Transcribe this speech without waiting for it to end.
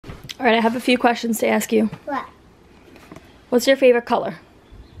All right, I have a few questions to ask you. What? What's your favorite color?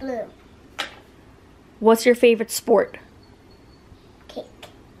 Blue. What's your favorite sport? Cake.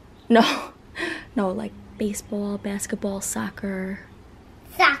 No, like baseball, basketball, soccer.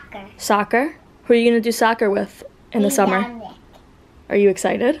 Soccer. Soccer? Who are you gonna do soccer with in the summer? Nick. Are you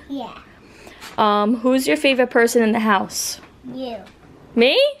excited? Yeah. Who's your favorite person in the house? You.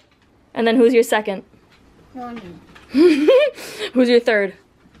 Me? And then who's your second? Ronnie. Who's your third?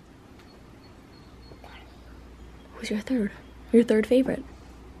 Who's your third? Your third favorite?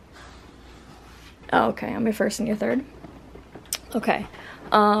 Oh, okay, I'm your first and your third. Okay.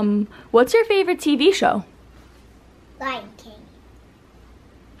 What's your favorite TV show? Lion King.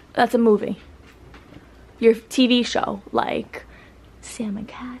 That's a movie. Your TV show, like Sam and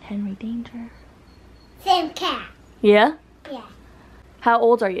Cat, Henry Danger. Sam Cat. Yeah? Yeah. How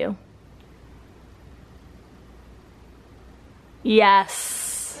old are you?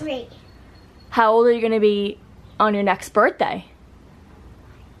 Yes. 3. How old are you gonna be on your next birthday?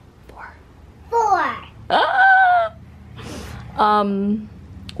 4. 4. Ah!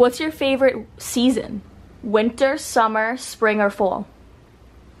 What's your favorite season? Winter, summer, spring, or fall?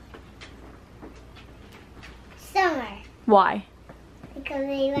 Summer. Why? Because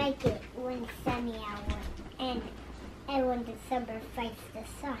I like it when it's sunny out and when the summer fights the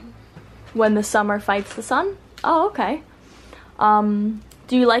sun. When the summer fights the sun? Oh, okay.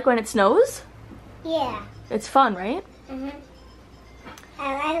 Do you like when it snows? Yeah. It's fun, right? And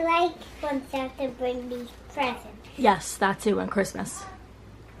I like when Santa brings me presents. Yes, that too, and Christmas.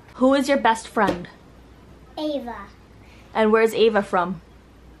 Who is your best friend? Ava. And where's Ava from?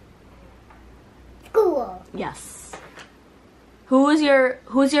 School. Yes. Who's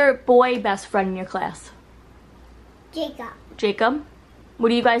your boy best friend in your class? Jacob. Jacob? What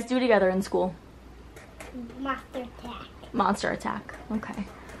do you guys do together in school? Monster Attack. Monster Attack. Okay.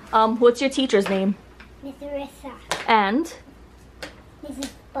 What's your teacher's name? Miss Arissa. And? Mrs.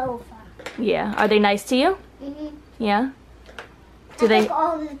 Bova. Yeah. Are they nice to you? Yeah? Do I they? like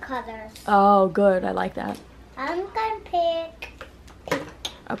all the colors. Oh, good. I like that. I'm gonna pick.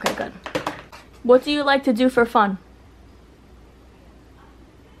 Okay, good. What do you like to do for fun?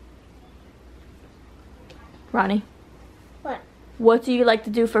 Ronnie? What? What do you like to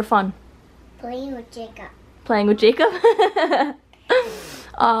do for fun? Playing with Jacob. Playing with Jacob?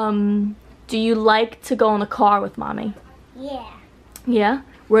 Do you like to go in the car with Mommy? Yeah. Yeah?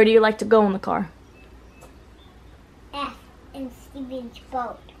 Where do you like to go in the car? In Steven's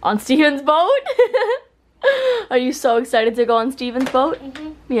boat. On Steven's boat? Are you so excited to go on Steven's boat?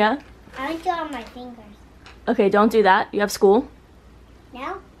 Yeah? I want to on my fingers. Okay, don't do that. You have school?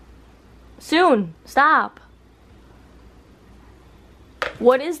 No? Soon. Stop.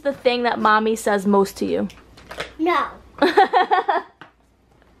 What is the thing that Mommy says most to you? No.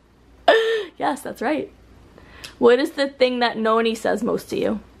 Yes, that's right. What is the thing that Noni says most to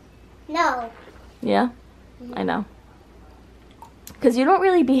you? No. Yeah? I know. Because you don't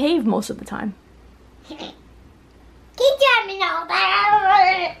really behave most of the time. Keep telling me no.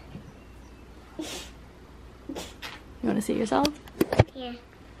 You want to see yourself? Yeah.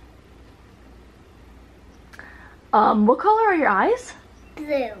 What color are your eyes?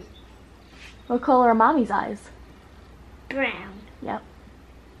 Blue. What color are Mommy's eyes? Brown. Yep.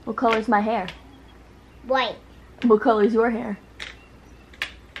 What color's my hair? White. What color's your hair?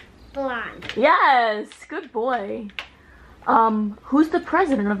 Blonde. Yes! Good boy. Who's the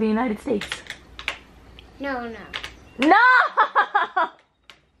president of the United States? No. No!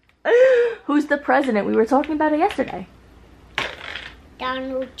 Who's the president? We were talking about it yesterday.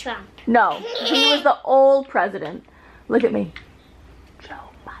 Donald Trump. No, he was the old president. Look at me.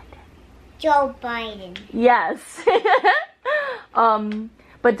 Joe Biden. Joe Biden. Yes.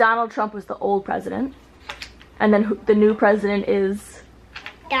 But Donald Trump was the old president. And then the new president is?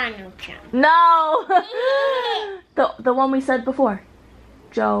 Donald Trump. No! the one we said before.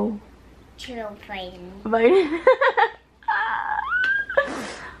 Joe Biden. Biden.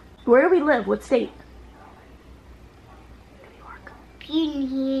 Where do we live? What state?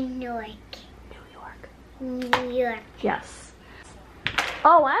 New York. New York. Yes.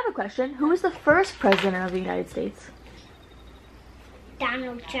 Oh, I have a question. Who was the first president of the United States?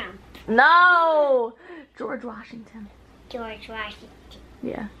 Donald Trump. No! George Washington. George Washington.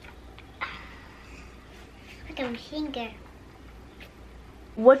 Yeah. Look at my finger.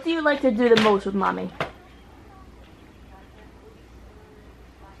 What do you like to do the most with Mommy?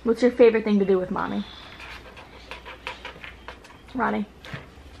 What's your favorite thing to do with Mommy? Ronnie?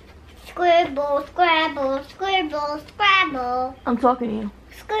 Scribble, scrabble, scribble, scrabble. I'm talking to you.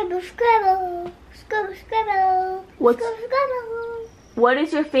 Scribble, scrabble, scribble, scrabble. What's- Scribble, scrabble. What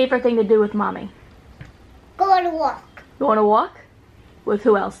is your favorite thing to do with mommy? Go on a walk. You want to walk? With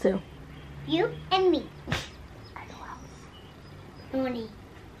who else too? You and me. And who else? Ronnie.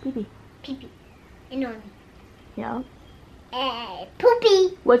 Pee-pee. Pee-pee. And Ronnie. Yeah.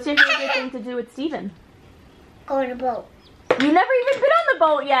 Poopy. What's your favorite thing to do with Steven? Go on a boat. You never even been on the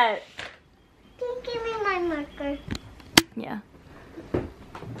boat yet. Can you give me my marker? Yeah.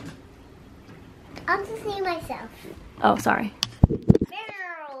 I'll just see myself. Oh, sorry.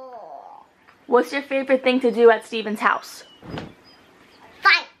 What's your favorite thing to do at Steven's house?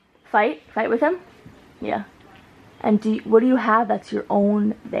 Fight. Fight? Fight with him? Yeah. And what do you have that's your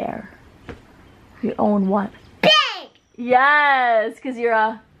own there? Your own what? Big. Yes, because you're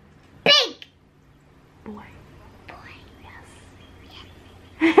a Big. boy. Boy. Yes.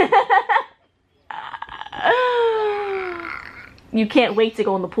 You can't wait to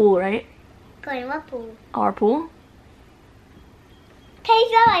go in the pool, right? Go in what pool? Our pool? Can you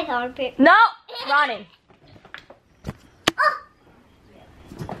smell like armpit? No! Ronnie. Oh.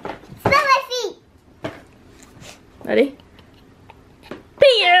 Smell my feet. Ready?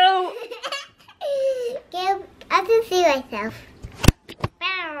 Pew! I can see myself.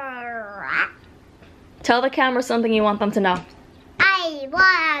 Tell the camera something you want them to know. I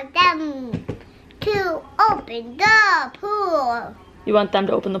want them to open the pool. You want them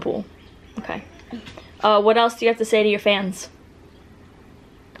to open the pool. Okay. What else do you have to say to your fans?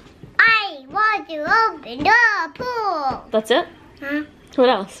 I want to open the pool. That's it? Huh? What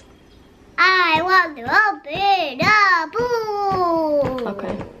else? I want to open the pool.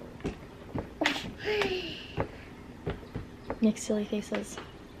 Okay. Make silly faces.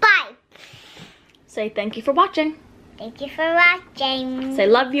 Bye. Say thank you for watching. Thank you for watching. Say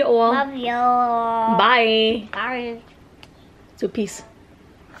love you all. Love you. Bye. Bye. Do peace.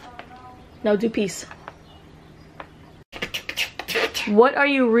 No, do peace. What are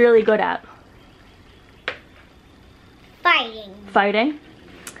you really good at? Fighting. Fighting?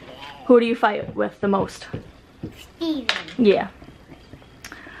 Who do you fight with the most? Steven. Yeah.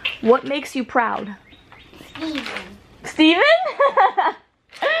 What makes you proud? Steven. Steven?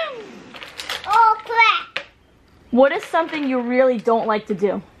 Oh crap. What is something you really don't like to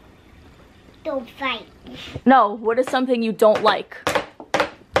do? Don't fight. No, what is something you don't like? That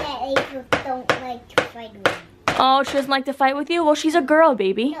I just don't like to fight with. Oh, she doesn't like to fight with you? Well, she's a girl,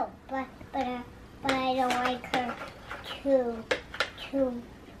 baby. No, but I don't like her to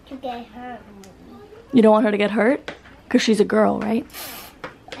get hurt. You don't want her to get hurt? Because she's a girl, right?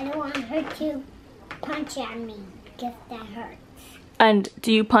 I don't want her to punch at me because that hurts. And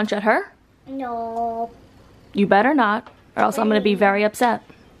do you punch at her? No. You better not, or else I'm going to be very upset.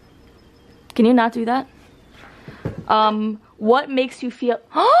 Can you not do that? What makes you feel...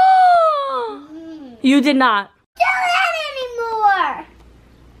 You did not. Do that anymore.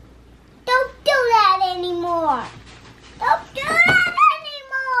 Don't do that anymore. Don't do that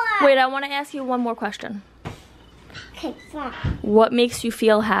anymore. Wait, I want to ask you one more question. Okay, fine. What makes you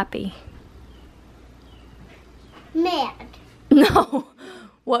feel happy? Mad. No.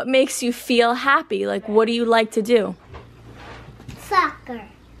 What makes you feel happy? Like, what do you like to do? Soccer.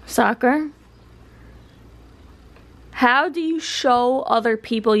 Soccer? How do you show other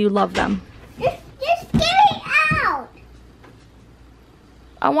people you love them? Just get it out.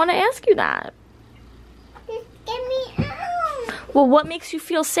 I want to ask you that. Just get me out. Well, what makes you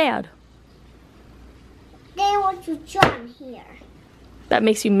feel sad? They want to join here. That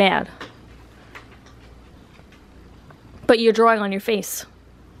makes you mad. But you're drawing on your face.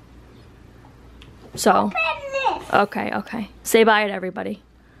 So. Open this. Okay. Say bye to everybody.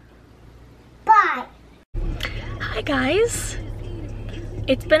 Bye. Hi guys.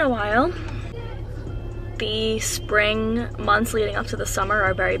 It's been a while. The spring months leading up to the summer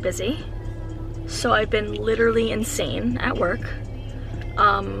are very busy. So I've been literally insane at work.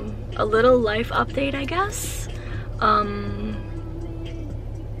 A little life update, I guess.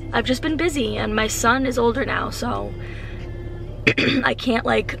 I've just been busy and my son is older now, so I can't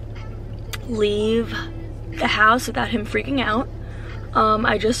like leave the house without him freaking out.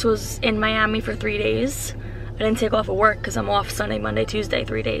 I just was in Miami for 3 days. I didn't take off of work because I'm off Sunday, Monday, Tuesday,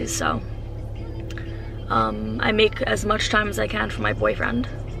 3 days, so I make as much time as I can for my boyfriend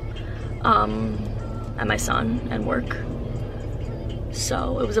and my son and work.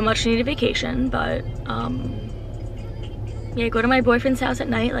 So it was a much needed vacation, but yeah, I go to my boyfriend's house at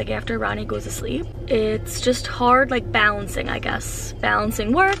night, like after Ronnie goes to sleep. It's just hard, like balancing, I guess.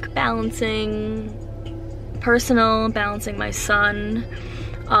 Balancing work, balancing personal, balancing my son,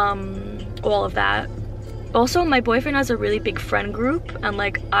 all of that. Also, my boyfriend has a really big friend group, and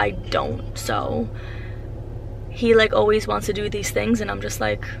like I don't, so he like always wants to do these things, and I'm just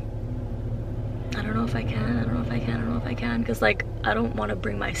like, I don't know if I can, I don't know if I can, I don't know if I can, because like I don't want to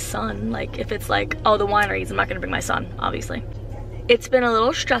bring my son. Like if it's like, oh, the wineries, I'm not gonna bring my son, obviously. It's been a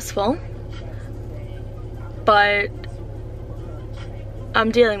little stressful, but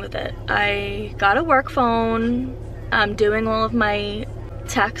I'm dealing with it. I got a work phone. I'm doing all of my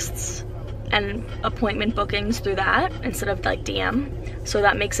texts and appointment bookings through that instead of like DM, so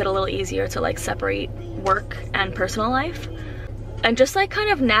that makes it a little easier to like separate work and personal life. And just like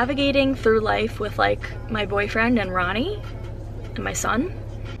kind of navigating through life with like my boyfriend and Ronnie and my son.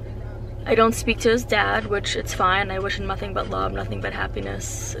 I don't speak to his dad, which it's fine. I wish him nothing but love, nothing but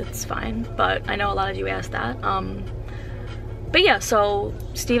happiness. It's fine, but I know a lot of you asked that. But yeah, so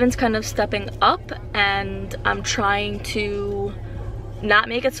Steven's kind of stepping up, and I'm trying to not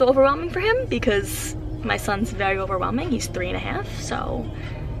make it so overwhelming for him, because my son's very overwhelming. He's 3.5, so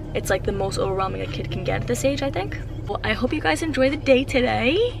it's like the most overwhelming a kid can get at this age, I think. Well, I hope you guys enjoy the day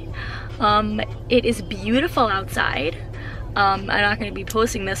today. It is beautiful outside. I'm not going to be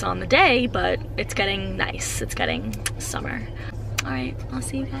posting this on the day, but it's getting nice. It's getting summer. All right, I'll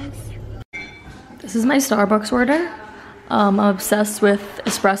see you guys. This is my Starbucks order. I'm obsessed with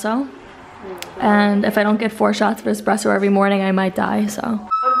espresso, and if I don't get 4 shots of espresso every morning, I might die, so.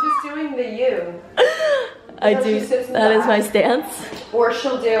 I'm just doing the U. I do, that is my stance. Or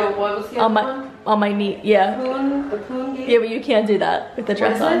she'll do, what was the other one? On my knee, yeah. The poon gate? Yeah, but you can't do that with the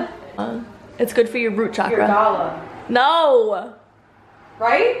dress on. It's good for your root chakra. Your gala. No!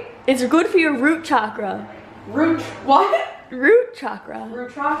 Right? It's good for your root chakra. Root, what? Root chakra.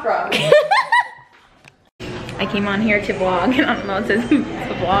 Root chakra. I came on here to vlog, and I don't know what this is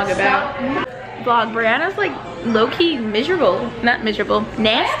a vlog about. Vlog, Brianna's like low-key miserable. Not miserable,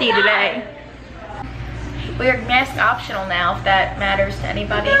 nasty today. We're mask optional now, if that matters to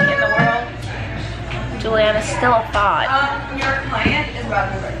anybody in the world. Juliana's still a thought. Your client is about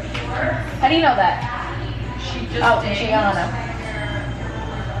to be ready. How do you know that? She just Gianna.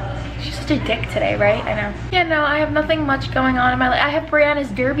 She's such a dick today, right? I know. Yeah, no, I have nothing much going on in my life. I have Brianna's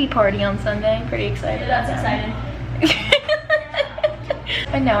derby party on Sunday. I'm pretty excited. That's exciting.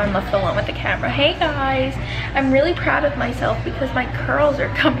 And now I'm left alone with the camera. Hey guys, I'm really proud of myself because my curls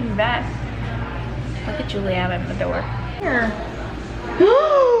are coming back. Look at Juliana in the door. Here.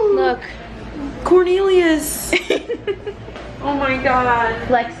 Look. Cornelius. Oh my god.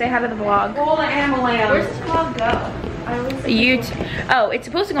 Lex, say hi to the vlog. All the Amalam. Where's this vlog go? YouTube. Oh, it's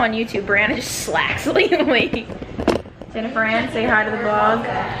supposed to go on YouTube. Brianna just slacks lately. Jennifer Ann, say hi to the vlog.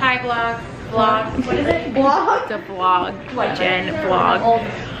 Hi vlog. Vlog. What is it? Vlog? The vlog. What? Jen, vlog.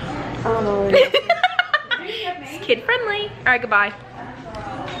 I don't know. It's kid friendly. Alright, goodbye.